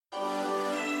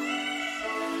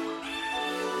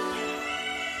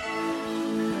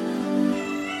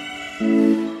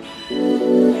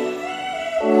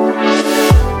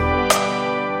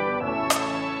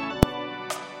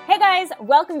guys,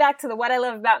 welcome back to the What I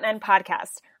Love About Men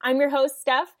podcast. I'm your host,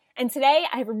 Steph, and today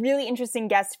I have a really interesting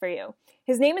guest for you.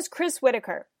 His name is Chris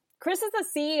Whittaker. Chris is the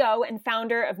CEO and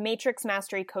founder of Matrix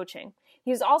Mastery Coaching. He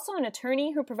is also an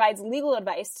attorney who provides legal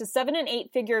advice to 7- and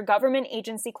 8-figure government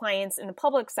agency clients in the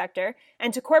public sector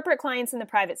and to corporate clients in the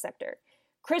private sector.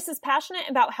 Chris is passionate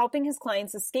about helping his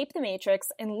clients escape the matrix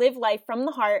and live life from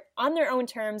the heart on their own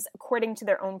terms according to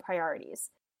their own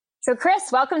priorities. So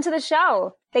Chris, welcome to the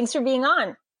show. Thanks for being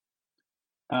on.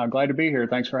 Glad to be here.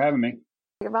 Thanks for having me.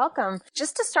 You're welcome.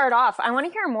 Just to start off, I want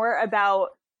to hear more about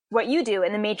what you do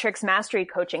in the Matrix Mastery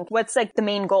Coaching. What's like the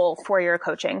main goal for your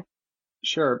coaching?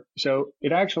 Sure. So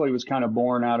it actually was kind of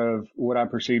born out of what I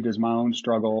perceived as my own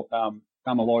struggle.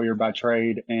 I'm a lawyer by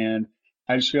trade, and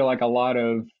I just feel like a lot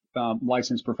of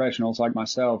licensed professionals like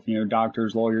myself,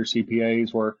 doctors, lawyers,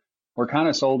 CPAs, were kind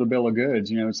of sold a bill of goods.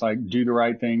 It's like do the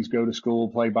right things, go to school,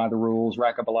 play by the rules,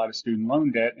 rack up a lot of student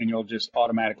loan debt, and you'll just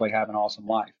automatically have an awesome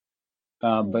life.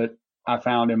 But I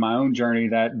found in my own journey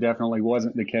that definitely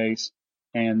wasn't the case.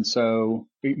 And so,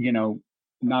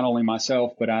 not only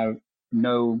myself, but I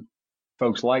know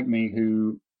folks like me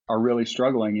who are really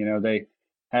struggling. They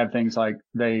have things like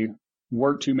they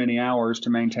work too many hours to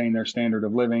maintain their standard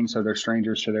of living. So they're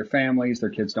strangers to their families.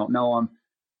 Their kids don't know them.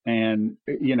 And,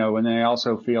 and they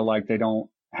also feel like they don't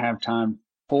have time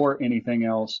for anything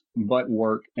else but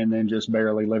work and then just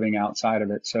barely living outside of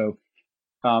it. So,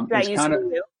 it's kind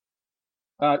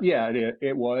of, yeah,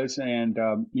 it was. And,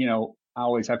 I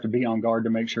always have to be on guard to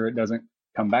make sure it doesn't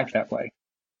come back that way.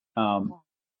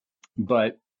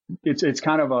 But it's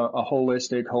kind of a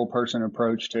holistic, whole person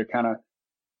approach to kind of,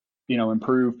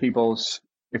 improve people's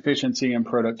efficiency and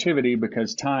productivity,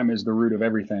 because time is the root of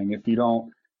everything. If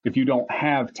you don't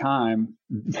have time,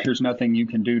 there's nothing you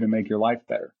can do to make your life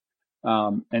better.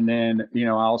 And then, I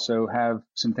also have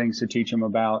some things to teach them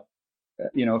about,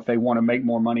 if they want to make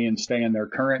more money and stay in their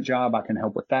current job, I can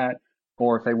help with that.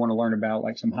 Or if they want to learn about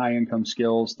like some high income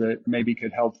skills that maybe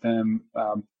could help them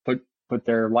put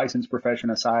their licensed profession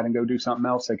aside and go do something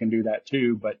else, they can do that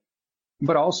too.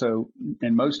 But also,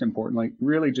 and most importantly,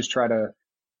 really just try to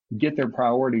get their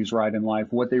priorities right in life,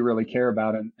 what they really care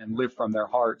about, and live from their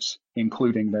hearts,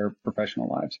 including their professional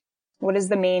lives. What is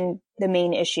the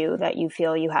main issue that you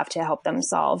feel you have to help them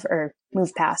solve or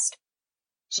move past?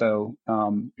 So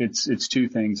it's two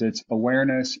things. It's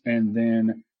awareness, and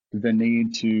then the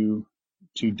need to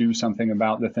do something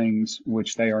about the things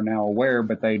which they are now aware,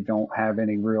 but they don't have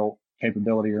any real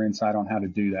capability or insight on how to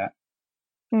do that.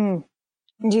 Do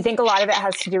you think a lot of it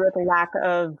has to do with a lack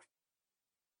of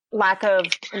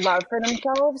love for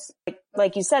themselves?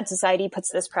 Like you said, society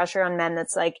puts this pressure on men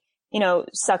that's like,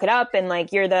 suck it up, and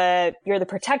like you're the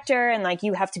protector, and like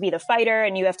you have to be the fighter,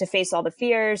 and you have to face all the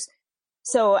fears.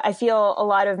 So I feel a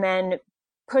lot of men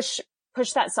push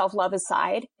that self-love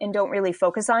aside and don't really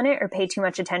focus on it or pay too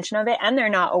much attention of it, and they're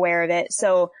not aware of it.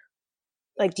 So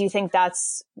like, do you think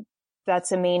that's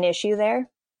a main issue there?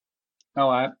 Oh,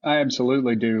 I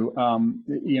absolutely do.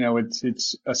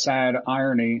 It's a sad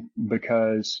irony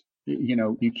because,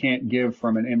 you can't give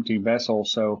from an empty vessel.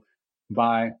 So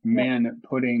by men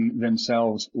putting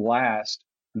themselves last,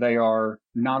 they are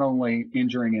not only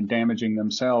injuring and damaging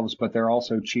themselves, but they're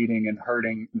also cheating and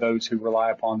hurting those who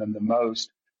rely upon them the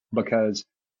most, because,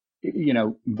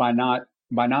 by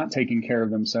not taking care of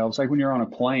themselves, like when you're on a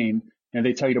plane and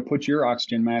they tell you to put your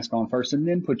oxygen mask on first and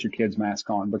then put your kid's mask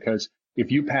on, because if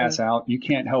you pass out, you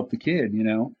can't help the kid,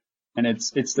 and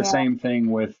it's the same thing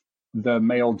with the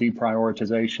male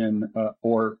deprioritization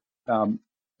or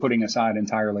putting aside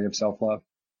entirely of self-love.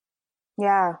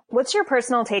 Yeah. What's your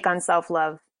personal take on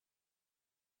self-love?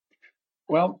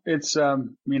 Well, it's, it's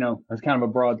kind of a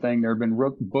broad thing. There have been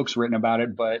books written about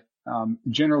it, but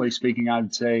generally speaking,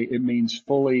 I'd say it means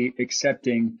fully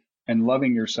accepting and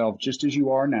loving yourself just as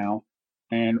you are now,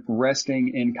 and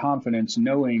resting in confidence,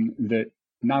 knowing that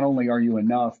not only are you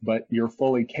enough, but you're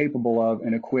fully capable of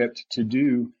and equipped to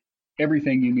do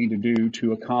everything you need to do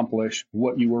to accomplish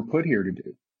what you were put here to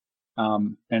do.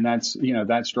 And that's,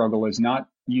 that struggle is not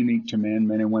unique to men.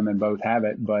 Men and women both have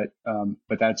it, but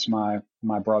that's my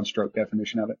broad stroke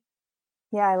definition of it.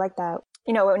 Yeah, I like that.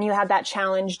 When you had that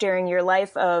challenge during your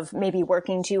life of maybe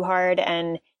working too hard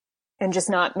and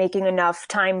just not making enough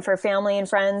time for family and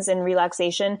friends and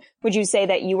relaxation, would you say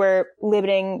that you were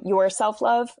limiting your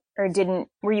self-love, or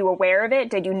were you aware of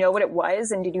it? Did you know what it was,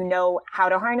 and did you know how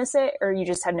to harness it, or you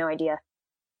just had no idea?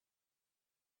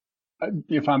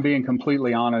 If I'm being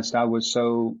completely honest, I was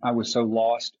so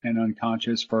lost and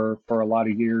unconscious for a lot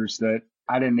of years that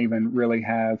I didn't even really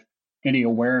have any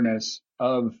awareness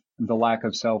of the lack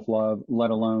of self-love, let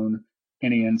alone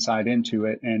any insight into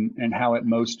it and how it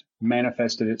most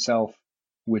manifested itself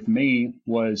with me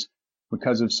was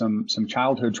because of some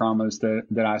childhood traumas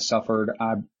that I suffered.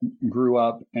 I grew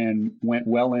up and went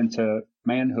well into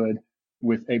manhood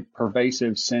with a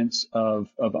pervasive sense of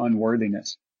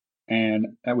unworthiness.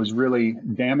 And that was really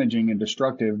damaging and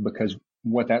destructive, because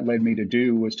what that led me to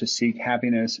do was to seek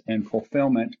happiness and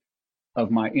fulfillment of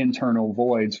my internal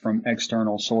voids from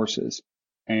external sources.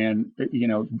 And,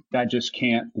 that just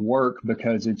can't work,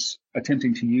 because it's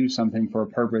attempting to use something for a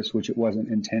purpose which it wasn't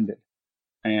intended.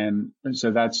 And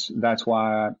so that's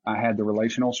why I had the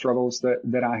relational struggles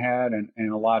that I had,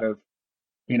 and a lot of,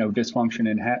 dysfunction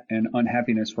and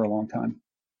unhappiness for a long time.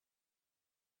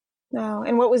 Oh,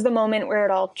 and what was the moment where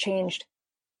it all changed?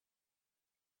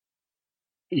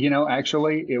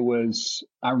 Actually,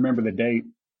 I remember the date.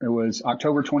 It was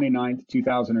October 29th,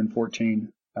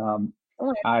 2014.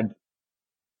 I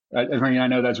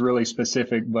know that's really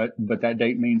specific, but that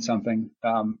date means something.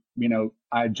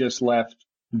 I just left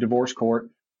divorce court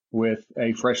with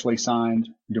a freshly signed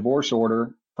divorce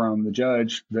order from the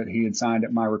judge that he had signed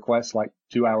at my request like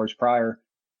 2 hours prior.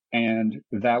 And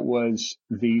that was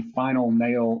the final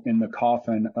nail in the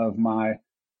coffin of my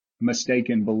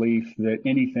mistaken belief that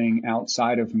anything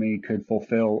outside of me could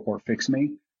fulfill or fix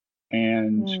me.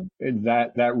 And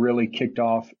that really kicked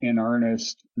off in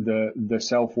earnest the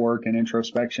self-work and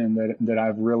introspection that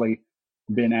I've really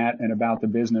been at and about the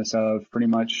business of pretty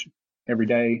much every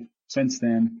day since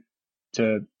then,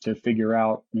 to figure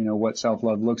out, what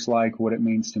self-love looks like, what it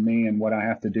means to me, and what I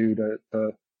have to do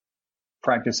to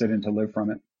practice it and to live from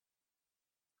it.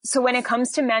 So when it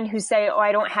comes to men who say, "Oh,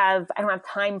 I don't have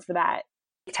time for that,"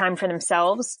 time for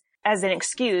themselves as an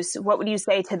excuse, what would you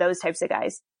say to those types of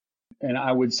guys? And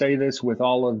I would say this with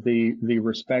all of the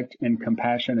respect and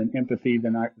compassion and empathy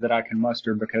that I can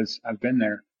muster, because I've been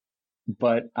there,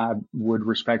 but I would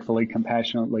respectfully,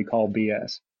 compassionately call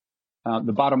BS.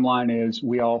 The bottom line is,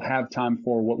 we all have time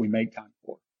for what we make time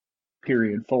for,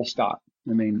 period, full stop.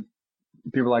 I mean,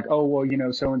 people are like, "Oh,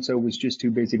 well, so-and-so was just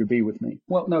too busy to be with me."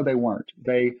 Well, no, they weren't.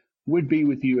 They would be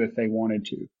with you if they wanted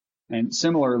to. And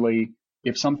similarly,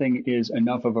 if something is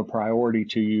enough of a priority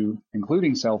to you,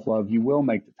 including self-love, you will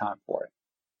make the time for it.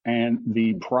 And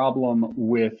the problem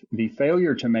with the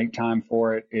failure to make time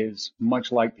for it is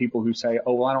much like people who say,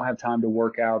 "Oh, well, I don't have time to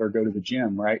work out or go to the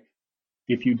gym," right?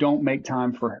 If you don't make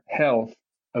time for health,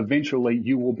 eventually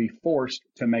you will be forced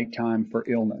to make time for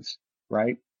illness,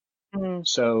 right? Mm-hmm.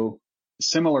 So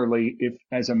similarly, if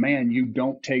as a man you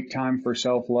don't take time for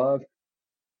self-love,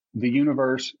 the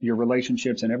universe, your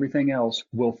relationships, and everything else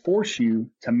will force you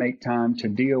to make time to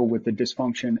deal with the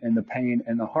dysfunction and the pain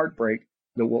and the heartbreak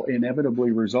that will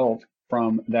inevitably result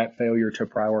from that failure to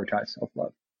prioritize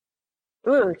self-love.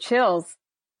 Ooh, chills.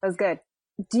 That was good.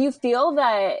 Do you feel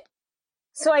that,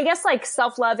 so I guess like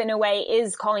self-love in a way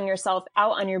is calling yourself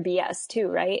out on your BS too,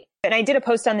 right? And I did a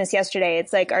post on this yesterday.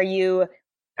 It's like, are you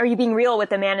being real with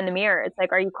the man in the mirror? It's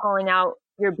like, are you calling out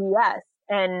your BS?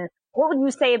 And what would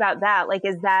you say about that? Like,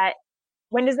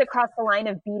 when does it cross the line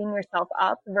of beating yourself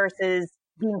up versus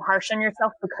being harsh on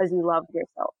yourself because you love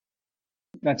yourself?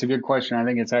 That's a good question. I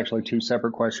think it's actually two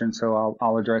separate questions, so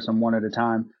I'll address them one at a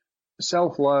time.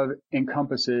 Self-love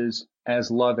encompasses, as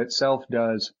love itself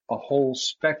does, a whole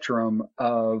spectrum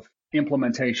of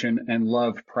implementation and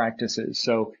love practices.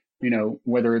 So,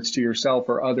 whether it's to yourself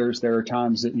or others, there are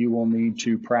times that you will need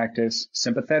to practice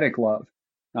sympathetic love.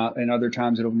 And other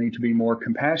times it'll need to be more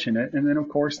compassionate. And then, of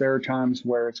course, there are times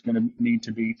where it's going to need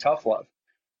to be tough love.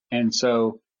 And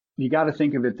so you got to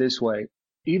think of it this way.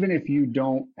 Even if you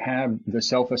don't have the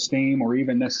self-esteem or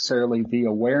even necessarily the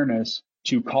awareness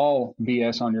to call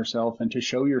BS on yourself and to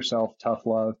show yourself tough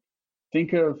love,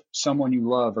 think of someone you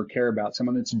love or care about,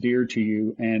 someone that's dear to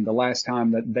you, and the last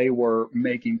time that they were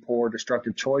making poor,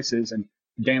 destructive choices and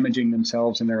damaging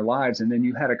themselves in their lives. And then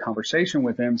you had a conversation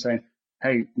with them saying,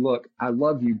 "Hey, look, I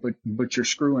love you, but you're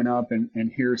screwing up,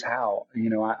 and here's how.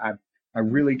 I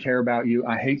really care about you.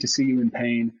 I hate to see you in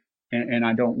pain, and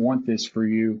I don't want this for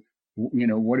you.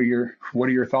 What are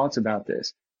your thoughts about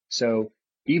this?" So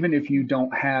even if you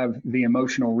don't have the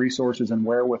emotional resources and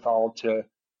wherewithal to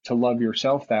love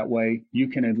yourself that way, you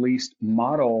can at least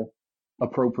model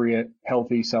appropriate,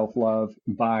 healthy self-love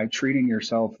by treating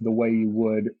yourself the way you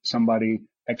would somebody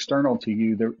external to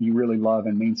you that you really love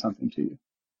and means something to you.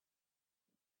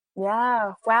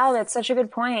 Yeah. Wow. That's such a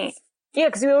good point. Yeah.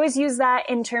 Cause we always use that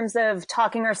in terms of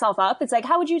talking ourselves up. It's like,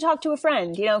 how would you talk to a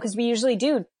friend? Cause we usually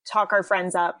do talk our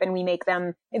friends up and we make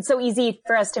them, it's so easy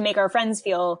for us to make our friends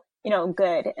feel,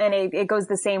 good. And it goes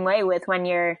the same way with when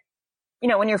your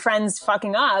friend's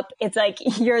fucking up, it's like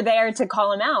you're there to call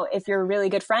them out. If you're a really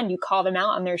good friend, you call them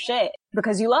out on their shit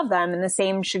because you love them, and the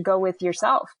same should go with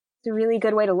yourself. It's a really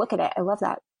good way to look at it. I love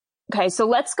that. Okay, so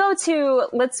let's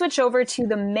switch over to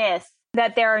the myth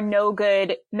that there are no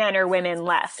good men or women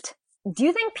left. Do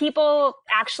you think people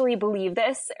actually believe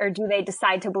this, or do they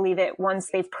decide to believe it once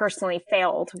they've personally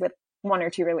failed with one or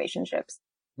two relationships?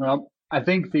 Well, I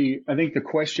think the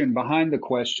question behind the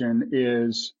question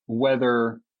is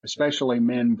whether, especially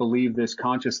men, believe this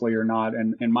consciously or not.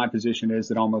 And my position is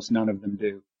that almost none of them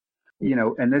do.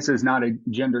 And this is not a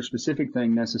gender specific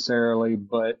thing necessarily,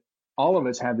 but all of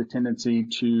us have the tendency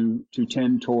to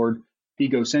tend toward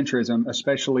egocentrism,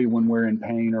 especially when we're in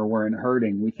pain or we're in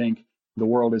hurting. We think the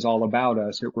world is all about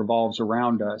us. It revolves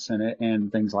around us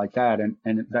and things like that.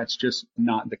 And that's just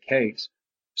not the case.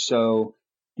 So,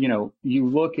 you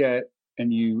look at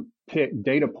and you pick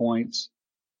data points,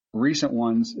 recent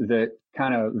ones that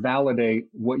kind of validate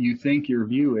what you think your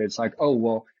view is. Like, oh,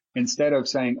 well, instead of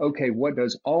saying, okay, what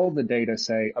does all the data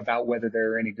say about whether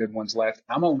there are any good ones left?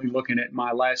 I'm only looking at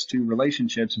my last two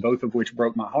relationships, both of which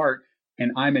broke my heart,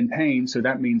 and I'm in pain. So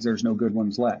that means there's no good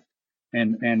ones left.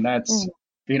 And that's,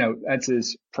 that's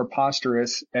as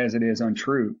preposterous as it is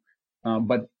untrue.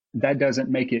 But that doesn't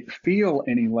make it feel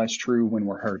any less true when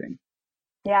we're hurting.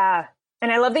 Yeah.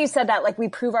 And I love that you said that, like, we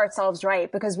prove ourselves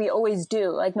right, because we always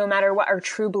do. Like, no matter what our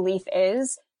true belief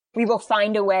is, we will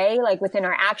find a way, like within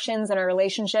our actions and our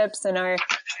relationships and our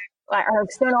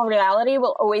external reality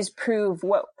will always prove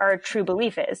what our true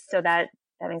belief is. So that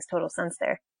makes total sense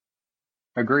there.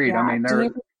 Agreed. Yeah. I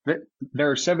mean, there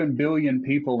are 7 billion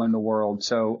people in the world.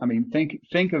 So, I mean,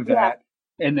 think of that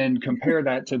and then compare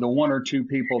that to the one or two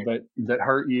people that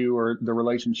hurt you or the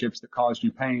relationships that caused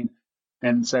you pain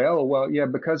and say, oh, well, yeah,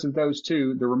 because of those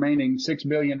two, the remaining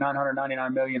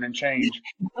 6,999,000,000 and change,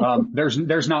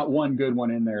 there's not one good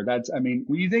one in there. When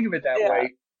you think of it that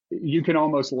way, you can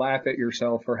almost laugh at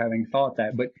yourself for having thought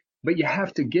that, but you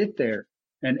have to get there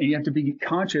and you have to be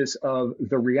conscious of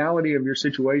the reality of your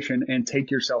situation and take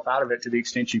yourself out of it to the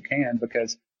extent you can,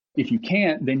 because if you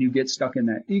can't, then you get stuck in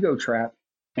that ego trap.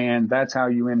 And that's how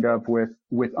you end up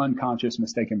with unconscious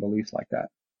mistaken beliefs like that.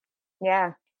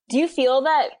 Yeah. Do you feel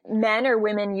that men or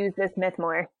women use this myth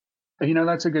more?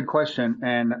 That's a good question.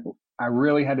 And I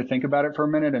really had to think about it for a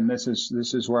minute. And this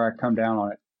is where I come down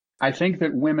on it. I think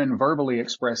that women verbally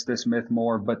express this myth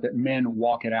more, but that men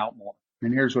walk it out more.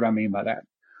 And here's what I mean by that.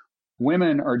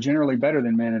 Women are generally better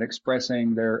than men at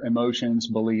expressing their emotions,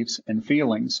 beliefs, and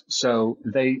feelings. So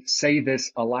they say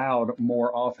this aloud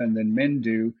more often than men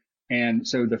do. And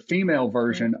so the female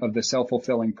version of the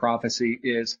self-fulfilling prophecy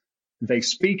is they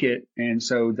speak it, and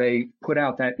so they put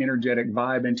out that energetic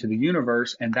vibe into the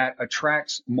universe, and that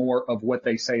attracts more of what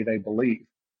they say they believe.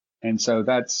 And so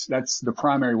that's the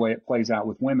primary way it plays out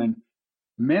with women.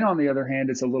 Men, on the other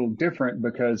hand, it's a little different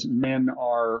because men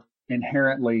are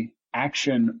inherently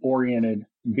action-oriented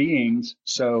beings.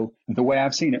 So the way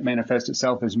I've seen it manifest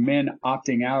itself is men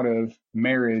opting out of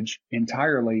marriage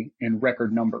entirely in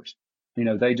record numbers.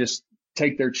 They just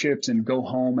take their chips and go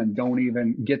home and don't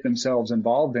even get themselves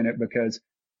involved in it, because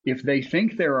if they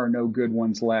think there are no good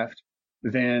ones left,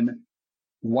 then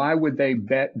why would they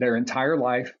bet their entire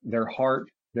life, their heart,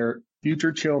 their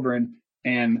future children,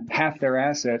 and half their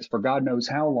assets for God knows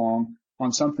how long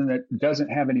on something that doesn't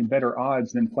have any better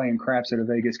odds than playing craps at a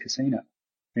Vegas casino,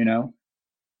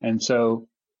 And so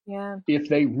if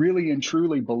they really and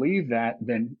truly believe that,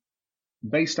 then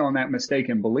based on that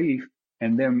mistaken belief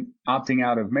and them opting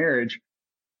out of marriage,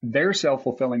 their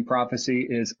self-fulfilling prophecy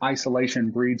is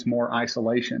isolation breeds more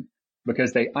isolation,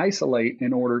 because they isolate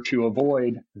in order to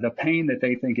avoid the pain that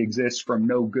they think exists from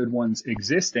no good ones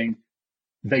existing.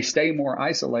 They stay more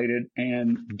isolated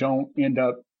and don't end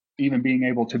up even being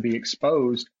able to be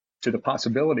exposed to the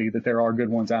possibility that there are good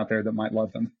ones out there that might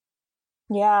love them.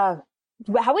 Yeah.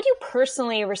 How would you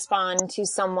personally respond to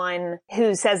someone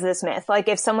who says this myth? Like,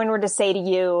 if someone were to say to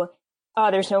you, oh,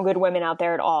 there's no good women out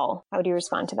there at all, how would you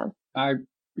respond to them?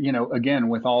 Again,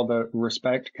 with all the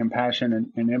respect,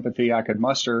 compassion, and empathy I could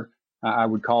muster, I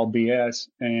would call BS.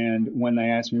 And when they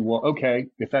ask me, well, okay,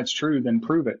 if that's true, then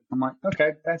prove it. I'm like,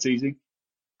 okay, that's easy.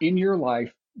 In your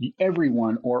life,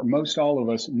 everyone or most all of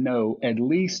us know at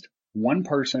least one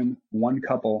person, one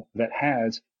couple that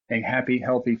has a happy,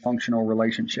 healthy, functional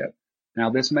relationship. Now,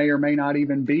 this may or may not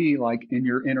even be like in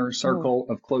your inner circle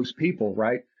of close people,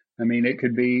 right? I mean, it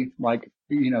could be like,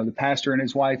 the pastor and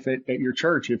his wife at your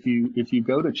church, if you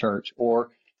go to church, or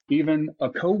even a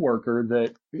coworker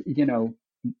that,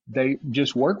 they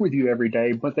just work with you every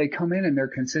day, but they come in and they're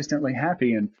consistently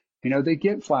happy, and, they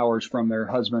get flowers from their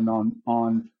husband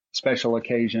on special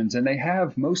occasions, and they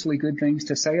have mostly good things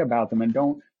to say about them, and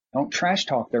don't trash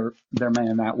talk their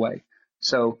man that way.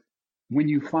 So when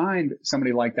you find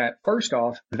somebody like that, first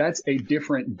off, that's a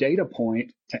different data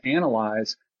point to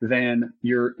analyze than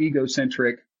your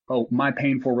egocentric, oh, my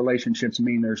painful relationships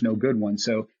mean there's no good ones.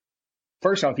 So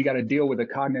first off, you got to deal with a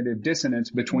cognitive dissonance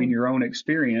between your own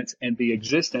experience and the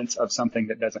existence of something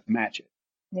that doesn't match it.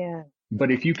 Yeah.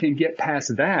 But if you can get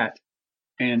past that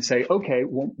and say, okay,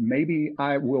 well, maybe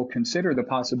I will consider the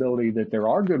possibility that there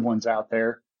are good ones out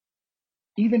there,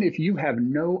 even if you have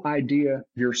no idea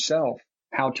yourself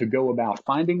how to go about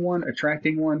finding one,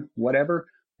 attracting one, whatever,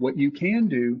 what you can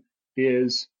do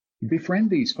is befriend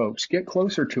these folks, get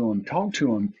closer to them, talk to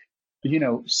them,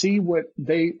 see what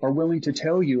they are willing to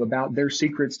tell you about their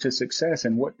secrets to success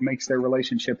and what makes their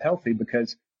relationship healthy.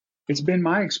 Because it's been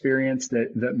my experience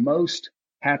that most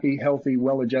happy, healthy,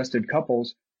 well-adjusted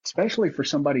couples, especially for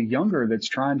somebody younger that's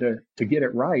trying to get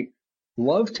it right,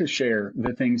 love to share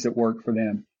the things that work for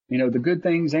them, the good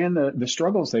things and the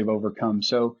struggles they've overcome.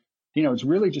 So, it's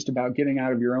really just about getting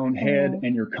out of your own head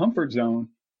and your comfort zone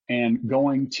and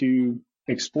going to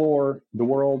explore the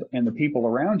world and the people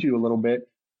around you a little bit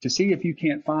to see if you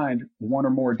can't find one or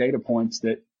more data points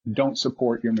that don't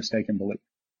support your mistaken belief.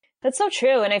 That's so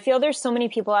true. And I feel there's so many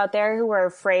people out there who are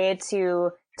afraid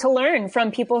to learn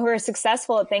from people who are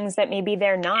successful at things that maybe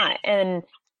they're not. And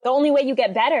the only way you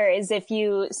get better is if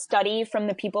you study from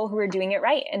the people who are doing it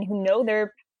right and who know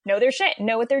their shit,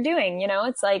 know what they're doing.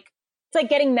 It's like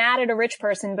getting mad at a rich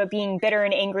person, but being bitter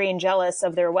and angry and jealous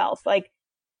of their wealth. Like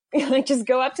just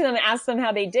go up to them and ask them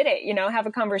how they did it, have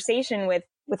a conversation with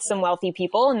some wealthy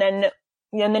people, and then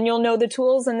you'll know the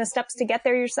tools and the steps to get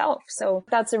there yourself. So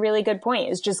that's a really good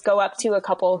point, is just go up to a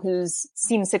couple who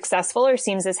seems successful or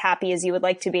seems as happy as you would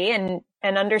like to be and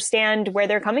understand where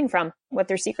they're coming from, what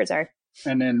their secrets are.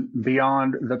 And then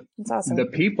beyond awesome. the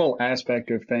people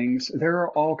aspect of things, there are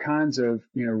all kinds of,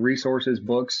 resources,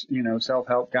 books,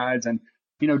 self-help guides, and,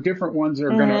 different ones are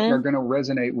going to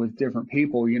resonate with different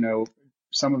people.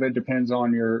 Some of it depends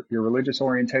on your religious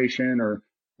orientation or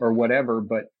whatever.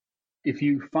 But if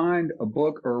you find a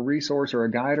book or a resource or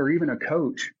a guide or even a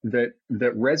coach that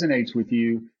resonates with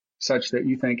you such that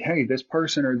you think, hey, this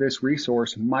person or this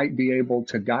resource might be able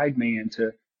to guide me and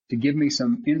to give me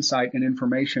some insight and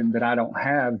information that I don't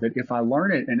have, that if I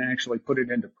learn it and actually put it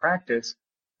into practice,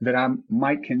 that I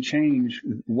might can change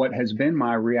what has been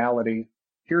my reality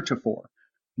heretofore.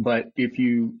 But if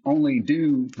you only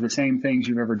do the same things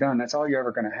you've ever done, that's all you're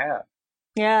ever going to have.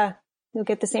 Yeah. You'll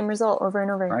get the same result over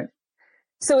and over. Right.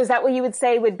 So is that what you would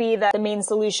say would be the main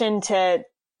solution to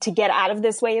get out of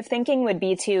this way of thinking, would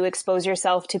be to expose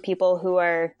yourself to people who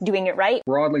are doing it right?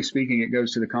 Broadly speaking, it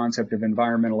goes to the concept of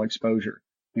environmental exposure.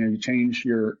 You change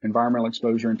your environmental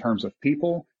exposure in terms of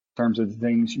people, in terms of the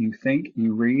things you think,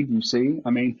 you read, you see. I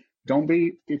mean, don't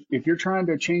be, if you're trying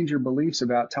to change your beliefs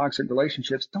about toxic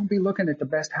relationships, don't be looking at the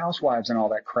Best Housewives and all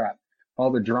that crap,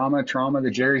 all the drama, trauma, the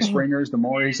Jerry Springers, the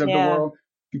Maury's of the world.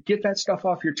 You get that stuff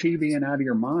off your TV and out of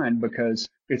your mind, because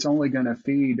it's only going to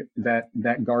feed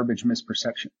that garbage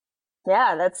misperception.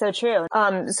 Yeah, that's so true.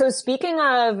 So speaking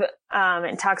of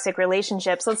toxic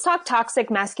relationships, let's talk toxic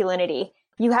masculinity.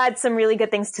 You had some really good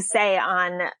things to say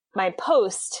on my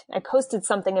post. I posted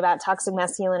something about toxic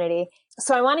masculinity.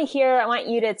 So I want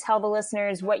you to tell the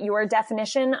listeners what your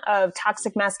definition of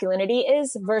toxic masculinity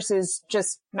is versus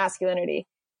just masculinity.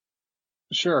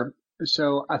 Sure.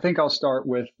 So I think I'll start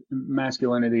with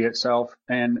masculinity itself.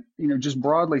 And, just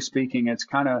broadly speaking, it's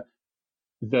kind of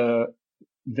the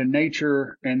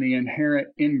nature and the inherent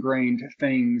ingrained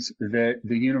things that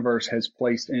the universe has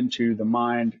placed into the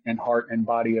mind and heart and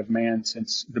body of man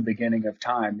since the beginning of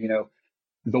time.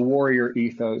 The warrior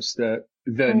ethos, the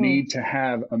need to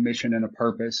have a mission and a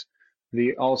purpose,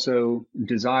 the also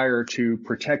desire to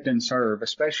protect and serve,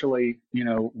 especially,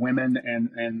 women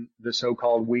and the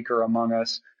so-called weaker among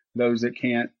us, those that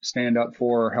can't stand up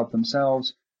for or help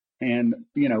themselves, and,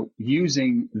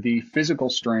 using the physical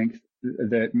strength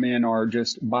that men are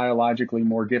just biologically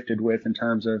more gifted with in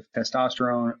terms of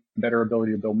testosterone, better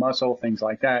ability to build muscle, things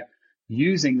like that,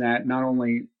 using that not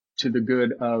only to the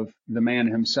good of the man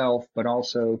himself, but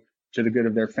also to the good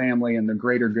of their family and the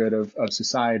greater good of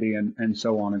society and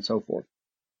so on and so forth.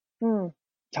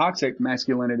 Toxic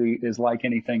masculinity is like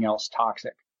anything else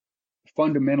toxic.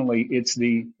 Fundamentally, it's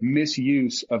the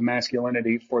misuse of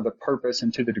masculinity for the purpose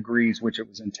and to the degrees which it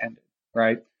was intended,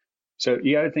 right? So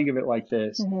you got to think of it like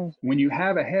this. When you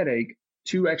have a headache,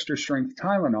 2 extra strength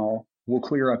Tylenol will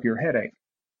clear up your headache.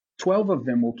 12 of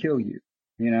them will kill you,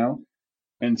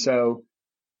 And so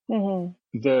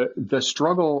the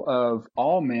struggle of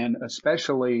all men,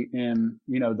 especially in,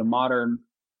 the modern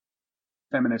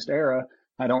feminist era,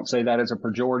 I don't say that as a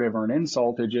pejorative or an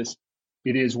insult.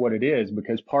 It is what it is,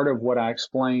 because part of what I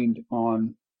explained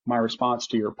on my response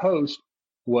to your post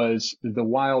was the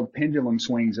wild pendulum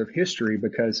swings of history,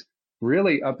 because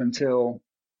really up until,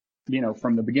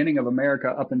 from the beginning of America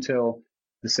up until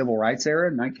the civil rights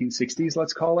era, 1960s,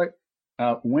 let's call it,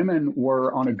 women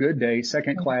were on a good day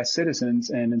second-class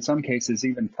citizens, and in some cases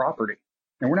even property.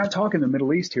 And we're not talking the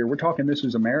Middle East here. We're talking this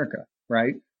was America,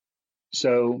 right?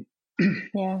 So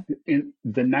Yeah. in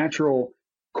the natural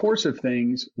course of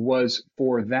things was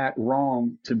for that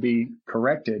wrong to be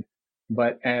corrected.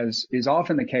 But as is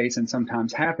often the case and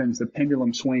sometimes happens, the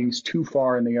pendulum swings too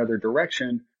far in the other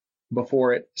direction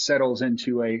before it settles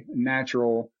into a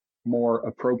natural, more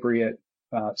appropriate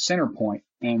center point.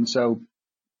 And so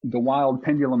the wild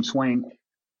pendulum swing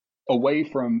away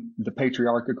from the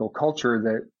patriarchal culture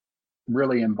that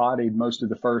really embodied most of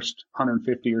the first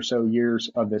 150 or so years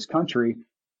of this country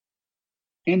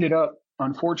ended up,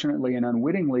 unfortunately and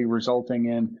unwittingly, resulting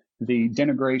in the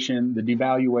denigration, the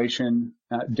devaluation,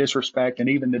 disrespect, and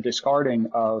even the discarding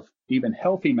of even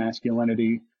healthy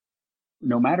masculinity,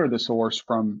 no matter the source,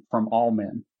 from all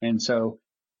men. And so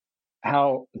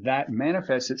how that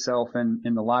manifests itself in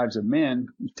the lives of men,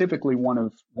 typically one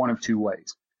of two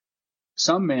ways.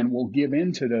 Some men will give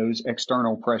in to those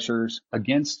external pressures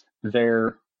against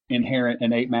their inherent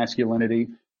innate masculinity,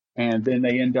 and then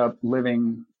they end up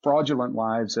living fraudulent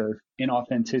lives of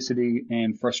inauthenticity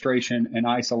and frustration and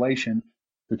isolation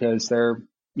because they're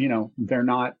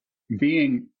not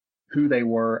being who they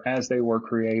were as they were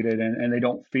created, and they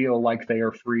don't feel like they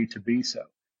are free to be so.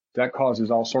 That causes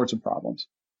all sorts of problems.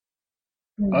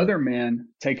 Other men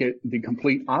take it the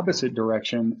complete opposite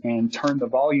direction and turn the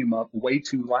volume up way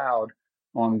too loud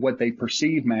on what they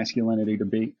perceive masculinity to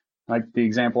be. Like the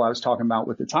example I was talking about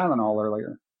with the Tylenol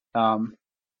earlier.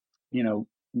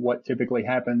 What typically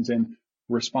happens in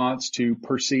response to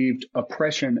perceived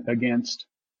oppression against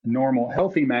normal,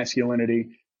 healthy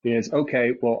masculinity is,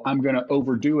 okay, well, I'm going to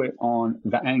overdo it on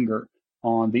the anger,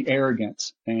 on the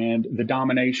arrogance and the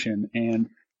domination and,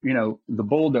 the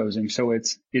bulldozing. So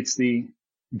it's the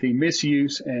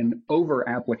misuse and over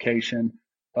application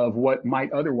of what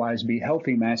might otherwise be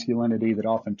healthy masculinity that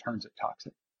often turns it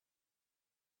toxic.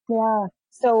 Yeah.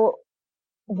 So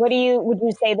would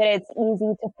you say that it's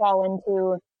easy to fall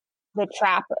into the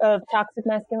trap of toxic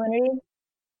masculinity,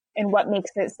 and what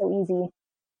makes it so easy?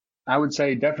 I would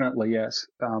say definitely yes.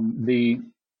 The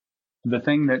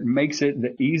thing that makes it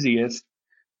the easiest,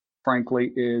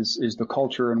 frankly, is the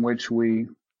culture in which we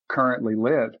currently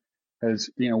live. As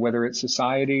whether it's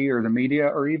society or the media,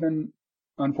 or even,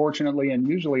 unfortunately and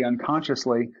usually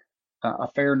unconsciously, a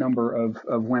fair number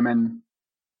of women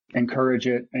encourage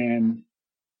it and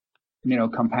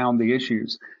compound the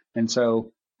issues. And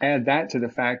so add that to the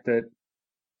fact that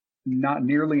not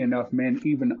nearly enough men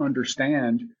even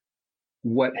understand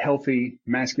what healthy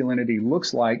masculinity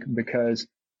looks like because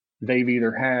they've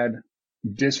either had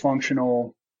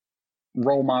dysfunctional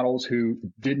role models who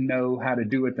didn't know how to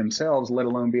do it themselves, let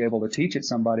alone be able to teach it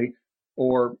somebody,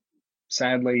 or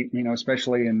sadly,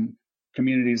 especially in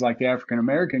communities like the African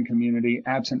American community,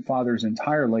 absent fathers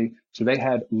entirely. So they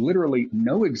had literally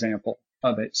no example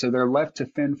of it. So they're left to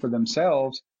fend for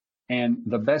themselves. And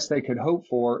the best they could hope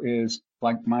for is,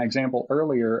 like my example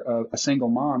earlier, of a single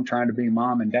mom trying to be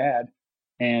mom and dad.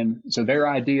 And so their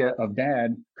idea of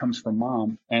dad comes from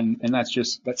mom. And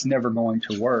that's never going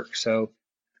to work. So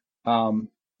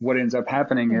what ends up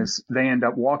happening is they end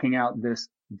up walking out this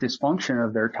dysfunction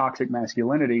of their toxic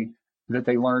masculinity that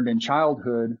they learned in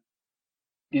childhood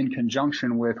in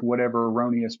conjunction with whatever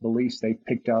erroneous beliefs they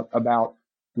picked up about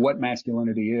what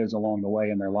masculinity is along the way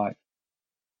in their life.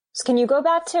 So can you go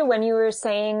back to when you were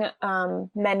saying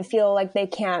men feel like they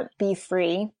can't be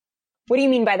free? What do you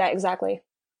mean by that exactly?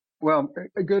 Well,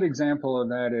 a good example of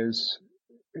that is,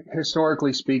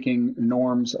 historically speaking,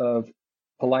 norms of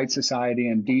polite society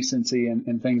and decency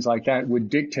and things like that would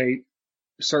dictate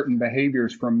certain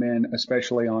behaviors from men,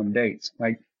 especially on dates,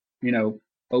 like,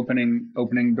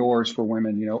 opening doors for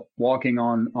women, walking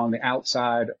on the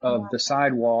outside of the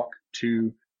sidewalk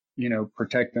to,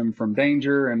 protect them from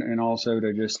danger and also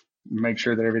to just make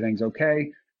sure that everything's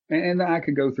okay. And I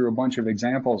could go through a bunch of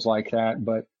examples like that,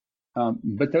 but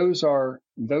those are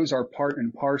part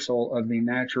and parcel of the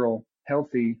natural,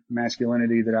 healthy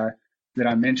masculinity that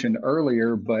I mentioned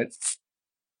earlier. But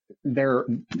there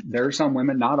are some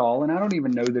women, not all, and I don't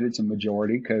even know that it's a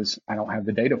majority because I don't have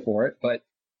the data for it, but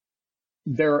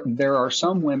there are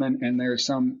some women, and there's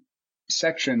some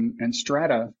section and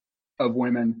strata of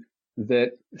women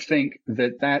that think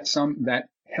that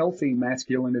healthy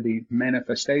masculinity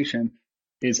manifestation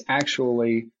is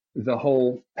actually the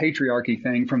whole patriarchy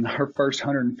thing from the first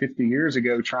 150 years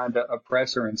ago, trying to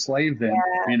oppress or enslave them,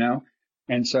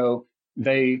 And so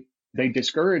they they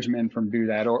discourage men from do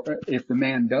that. Or if the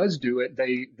man does do it,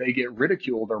 they get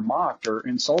ridiculed or mocked or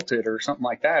insulted or something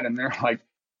like that. And they're like,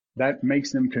 that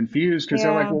makes them confused because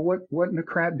they're like, Yeah. well, what in the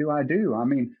crap do I do? I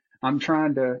mean, I'm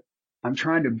trying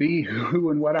to be who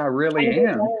and what I Trying to really be a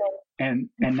am. gentleman.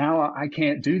 And now I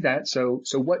can't do that. So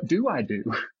what do I do?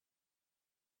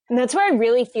 And that's where I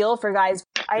really feel for guys.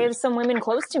 I have some women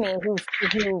close to me who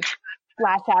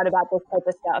lash out about this type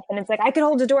of stuff. And it's like, I could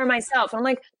hold the door myself. And I'm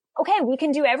like, okay, we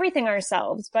can do everything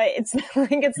ourselves, but it's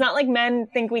not like men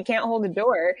think we can't hold the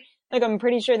door. Like, I'm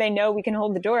pretty sure they know we can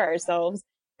hold the door ourselves.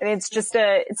 And it's just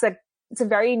it's a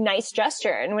very nice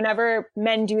gesture. And whenever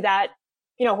men do that,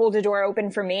 hold a door open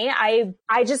for me,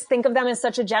 I just think of them as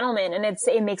such a gentleman, and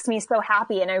it makes me so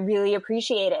happy, and I really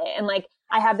appreciate it. And like,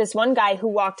 I have this one guy who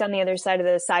walked on the other side of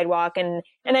the sidewalk, and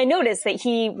I noticed that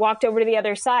he walked over to the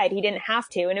other side. He didn't have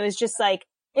to. And it was just like,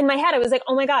 in my head, I was like,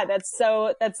 oh my God, that's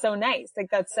so nice. Like,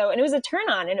 and it was a turn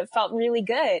on, and it felt really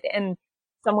good. And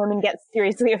some women get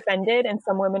seriously offended, and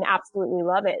some women absolutely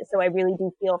love it. So I really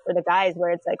do feel for the guys where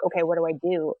it's like, okay, what do I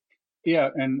do? Yeah,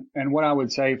 and what I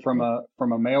would say from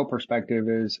a male perspective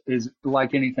is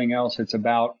like anything else, it's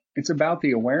about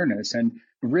the awareness. And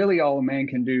really all a man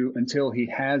can do until he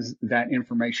has that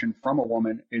information from a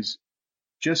woman is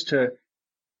just to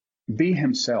be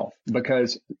himself,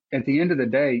 because at the end of the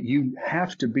day, you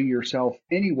have to be yourself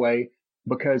anyway,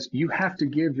 because you have to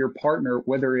give your partner,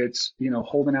 whether it's,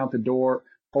 holding the door,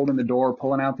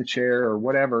 pulling out the chair or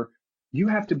whatever, you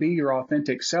have to be your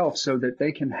authentic self so that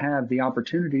they can have the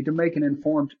opportunity to make an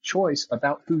informed choice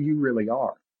about who you really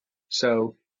are.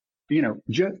 So,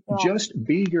 just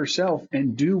be yourself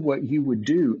and do what you would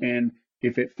do. And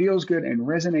if it feels good and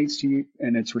resonates to you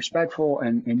and it's respectful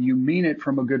and you mean it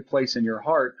from a good place in your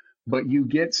heart, but you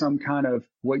get some kind of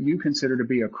what you consider to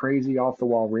be a crazy off the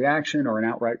wall reaction or an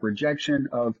outright rejection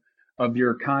of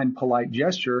your kind, polite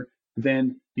gesture,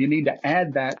 then you need to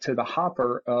add that to the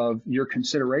hopper of your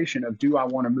consideration of, do I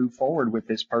want to move forward with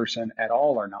this person at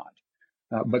all or not?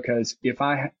 Because if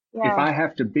I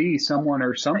have to be someone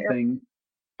or something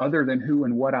other than who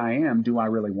and what I am, do I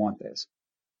really want this?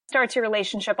 Starts your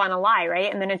relationship on a lie,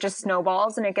 right? And then it just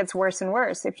snowballs and it gets worse and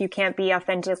worse if you can't be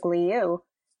authentically you.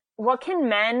 What can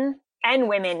men and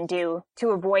women do to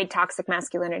avoid toxic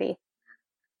masculinity?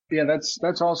 Yeah,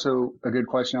 that's also a good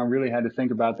question. I really had to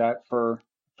think about that for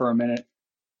a minute.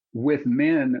 With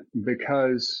men,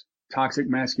 because toxic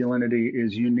masculinity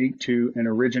is unique to and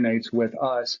originates with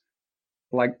us,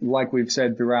 like we've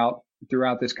said throughout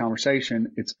this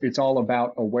conversation, it's all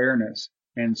about awareness.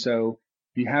 And so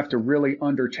you have to really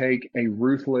undertake a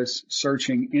ruthless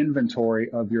searching inventory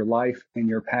of your life and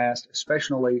your past,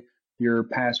 especially your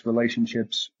past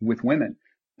relationships with women.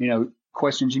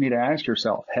 Questions you need to ask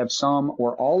yourself: have some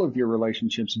or all of your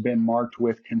relationships been marked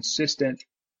with consistent,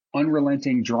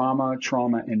 unrelenting drama,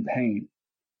 trauma, and pain?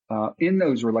 In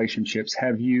those relationships,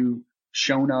 have you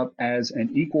shown up as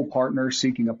an equal partner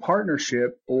seeking a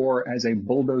partnership, or as a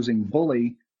bulldozing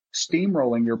bully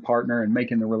steamrolling your partner and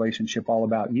making the relationship all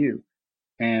about you?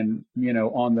 And,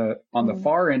 on the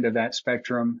far end of that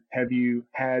spectrum, have you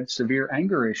had severe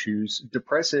anger issues,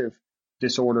 depressive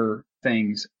disorder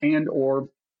things, and or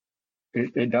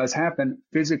it does happen,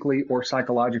 physically or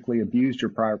psychologically abused your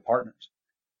prior partners?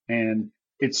 And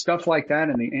it's stuff like that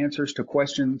and the answers to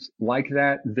questions like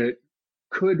that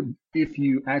could, if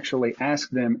you actually ask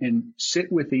them and sit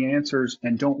with the answers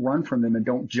and don't run from them and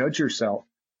don't judge yourself,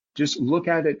 just look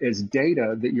at it as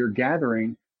data that you're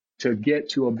gathering to get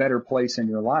to a better place in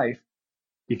your life.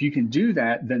 If you can do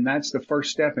that, then that's the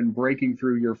first step in breaking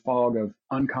through your fog of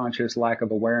unconscious lack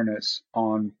of awareness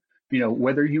on,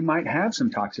 whether you might have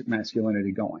some toxic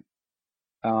masculinity going.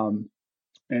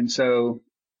 And so,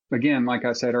 again, like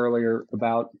I said earlier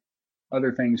about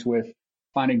other things with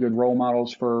finding good role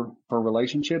models for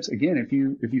relationships. Again, if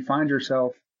you find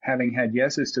yourself having had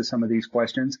yeses to some of these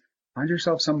questions, find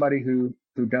yourself somebody who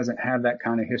doesn't have that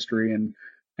kind of history and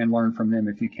learn from them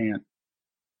if you can.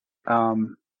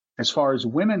 As far as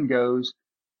women goes,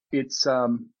 it's,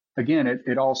 again,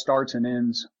 it all starts and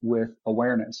ends with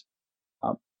awareness.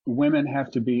 Women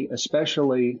have to be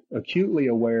especially acutely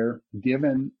aware,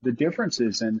 given the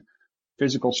differences in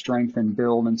physical strength and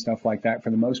build and stuff like that, for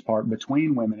the most part,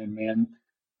 between women and men.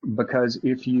 Because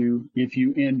if you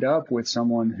end up with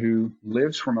someone who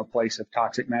lives from a place of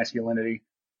toxic masculinity,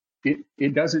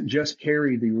 it doesn't just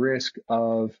carry the risk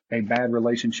of a bad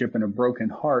relationship and a broken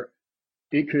heart.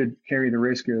 It could carry the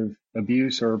risk of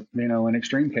abuse or, in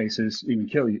extreme cases, even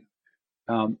kill you.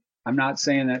 I'm not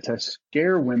saying that to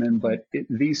scare women, but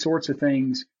these sorts of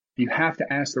things, you have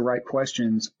to ask the right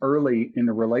questions early in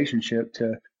the relationship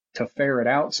to ferret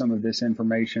out some of this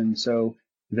information, so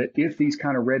that if these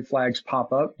kind of red flags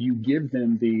pop up, you give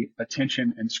them the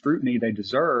attention and scrutiny they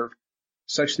deserve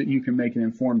such that you can make an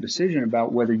informed decision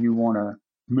about whether you want to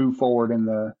move forward in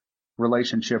the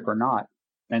relationship or not.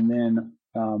 And then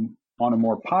on a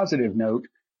more positive note,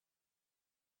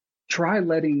 try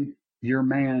letting your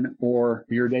man or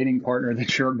your dating partner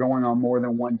that you're going on more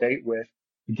than one date with,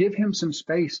 give him some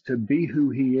space to be who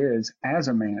he is as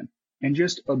a man and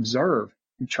just observe.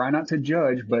 Try not to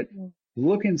judge, but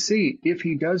look and see if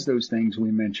he does those things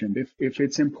we mentioned. If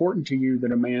it's important to you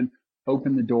that a man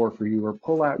open the door for you or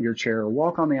pull out your chair or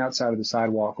walk on the outside of the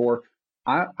sidewalk, or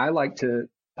I like to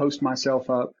post myself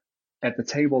up at the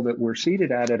table that we're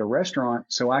seated at a restaurant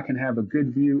so I can have a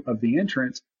good view of the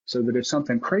entrance so that if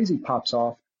something crazy pops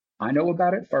off, I know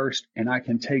about it first and I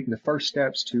can take the first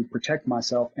steps to protect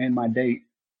myself and my date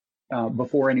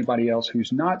before anybody else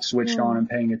who's not switched on and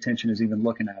paying attention is even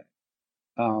looking at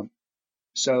it.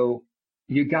 So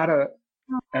you gotta,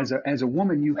 as a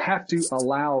woman, you have to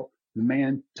allow the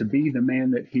man to be the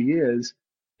man that he is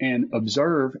and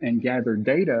observe and gather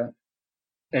data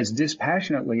as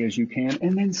dispassionately as you can,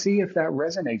 and then see if that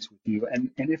resonates with you.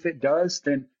 And if it does,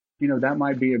 then, that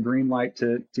might be a green light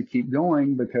to keep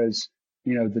going because,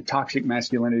 the toxic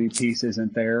masculinity piece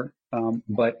isn't there.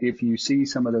 But if you see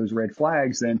some of those red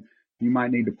flags, then you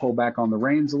might need to pull back on the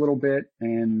reins a little bit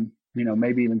and,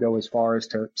 maybe even go as far as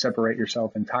to separate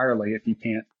yourself entirely if you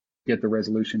can't get the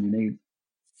resolution you need.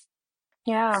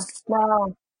 Yeah.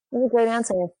 Wow. That's a great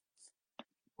answer.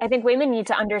 I think women need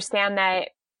to understand that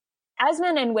as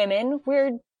men and women,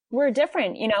 we're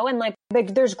different, and like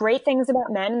there's great things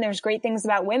about men and there's great things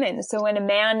about women. So when a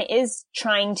man is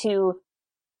trying to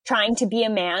be a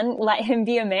man, let him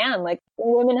be a man. Like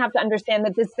women have to understand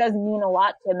that this does mean a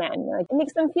lot to men. Like it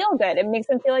makes them feel good. It makes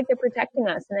them feel like they're protecting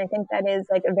us. And I think that is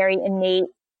like a very innate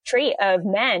trait of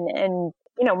men. And,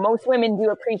 most women do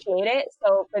appreciate it.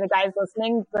 So for the guys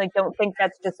listening, like don't think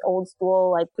that's just old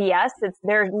school, like BS.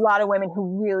 There's a lot of women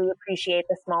who really appreciate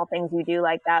the small things you do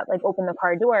like that, like open the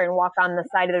car door and walk on the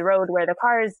side of the road where the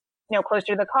cars, closer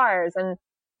to the cars. And,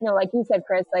 like you said,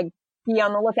 Chris, like be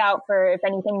on the lookout for if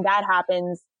anything bad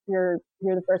happens, you're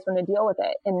the first one to deal with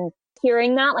it. And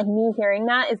hearing that, like me hearing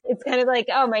that, it's kind of like,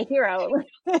 oh, my hero,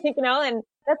 and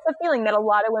that's the feeling that a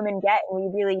lot of women get. And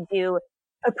we really do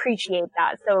appreciate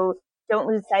that. So don't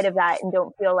lose sight of that and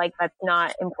don't feel like that's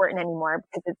not important anymore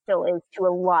because it still is to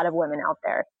a lot of women out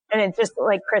there. And it's just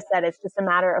like Chris said, it's just a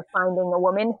matter of finding a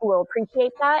woman who will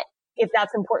appreciate that if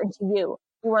that's important to you.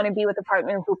 You want to be with a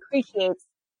partner who appreciates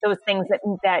those things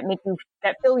that make you,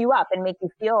 that fill you up and make you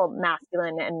feel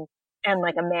masculine and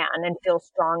like a man and feel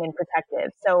strong and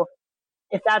protective. So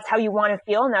if that's how you want to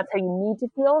feel and that's how you need to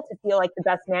feel like the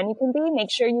best man you can be,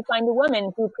 make sure you find a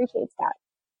woman who appreciates that.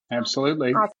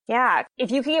 Absolutely. Yeah.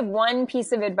 If you could give one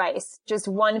piece of advice, just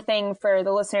one thing for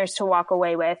the listeners to walk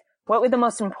away with, what would the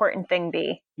most important thing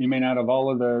be? You mean out of all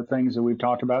of the things that we've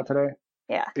talked about today?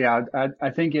 Yeah. Yeah. I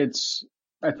think it's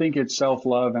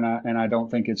self-love and I don't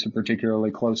think it's a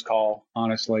particularly close call,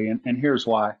 honestly. And here's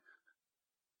why.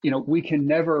 We can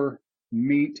never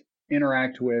meet,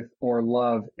 interact with, or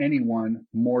love anyone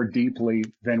more deeply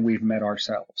than we've met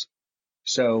ourselves.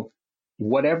 So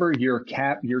whatever your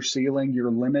cap, your ceiling, your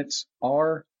limits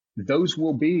are, those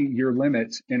will be your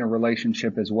limits in a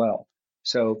relationship as well.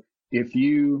 So if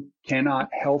you cannot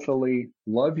healthily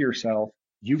love yourself,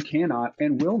 you cannot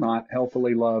and will not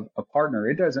healthily love a partner.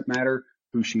 It doesn't matter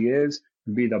who she is,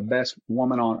 be the best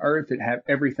woman on earth, that have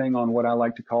everything on what I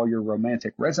like to call your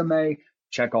romantic resume,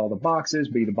 check all the boxes,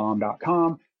 be the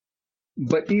bomb.com.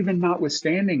 But even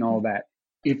notwithstanding all that,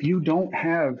 if you don't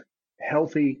have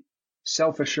healthy,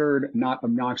 self-assured, not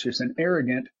obnoxious and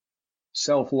arrogant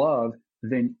self-love,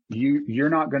 then you're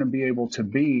not going to be able to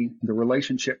be the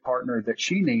relationship partner that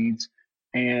she needs.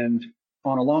 And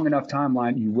on a long enough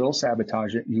timeline, you will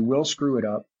sabotage it, you will screw it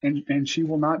up, and she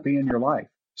will not be in your life.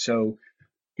 So,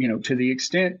 to the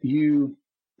extent you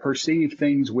perceive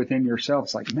things within yourself,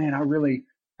 it's like, man, I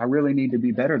really need to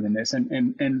be better than this.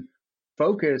 And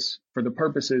focus for the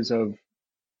purposes of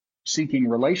seeking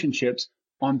relationships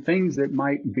on things that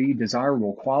might be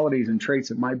desirable, qualities and traits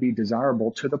that might be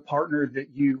desirable to the partner that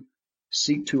you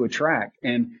seek to attract.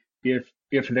 And if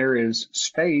there is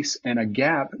space and a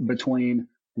gap between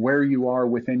where you are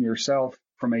within yourself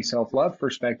from a self-love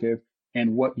perspective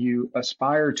and what you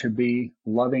aspire to be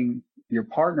loving your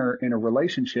partner in a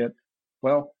relationship,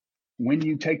 well, when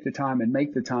you take the time and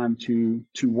make the time to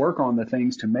work on the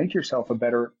things to make yourself a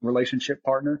better relationship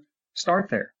partner, start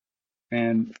there.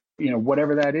 And,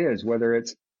 whatever that is, whether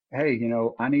it's, hey,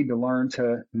 I need to learn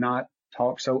to not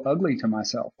talk so ugly to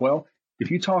myself. Well, if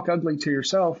you talk ugly to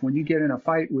yourself, when you get in a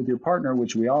fight with your partner,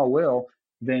 which we all will,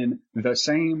 then the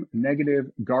same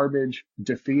negative, garbage,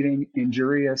 defeating,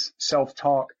 injurious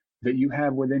self-talk that you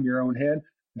have within your own head,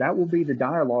 that will be the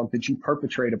dialogue that you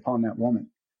perpetrate upon that woman.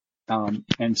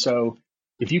 And so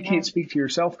if you can't speak to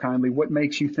yourself kindly, what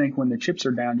makes you think when the chips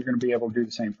are down, you're going to be able to do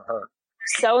the same for her?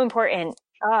 So important.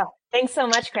 Oh, thanks so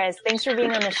much, Chris. Thanks for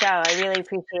being on the show. I really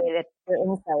appreciate it, your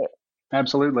insight.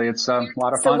 Absolutely. It's a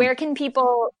lot of So fun. where can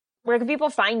people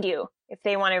find you if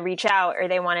they want to reach out or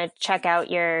they want to check out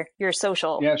your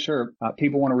social? Yeah, sure.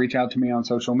 People want to reach out to me on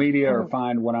social media or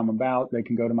find what I'm about. They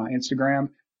can go to my Instagram.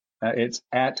 It's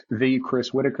at the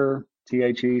Chris Whittaker,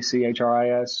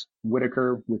 TheChris,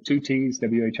 Whittaker with 2 T's,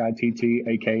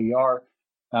 Whittaker.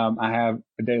 I have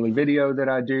a daily video that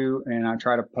I do, and I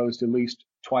try to post at least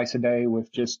twice a day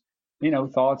with just,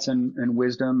 thoughts and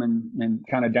wisdom and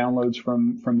kind of downloads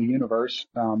from the universe.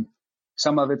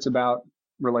 Some of it's about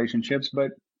relationships,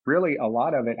 but really a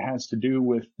lot of it has to do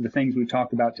with the things we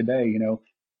talked about today,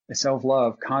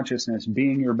 self-love, consciousness,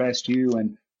 being your best you,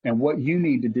 and what you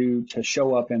need to do to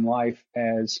show up in life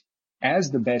as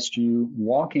the best you,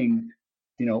 walking,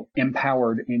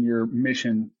 empowered in your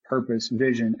mission, purpose,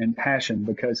 vision, and passion.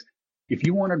 Because if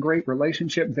you want a great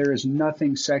relationship, there is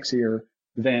nothing sexier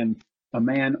than a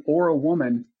man or a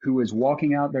woman who is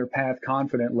walking out their path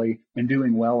confidently and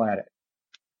doing well at it.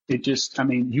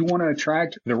 You want to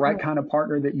attract the right kind of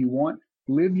partner that you want.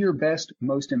 Live your best,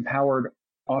 most empowered,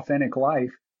 authentic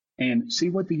life and see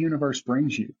what the universe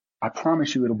brings you. I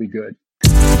promise you it'll be good.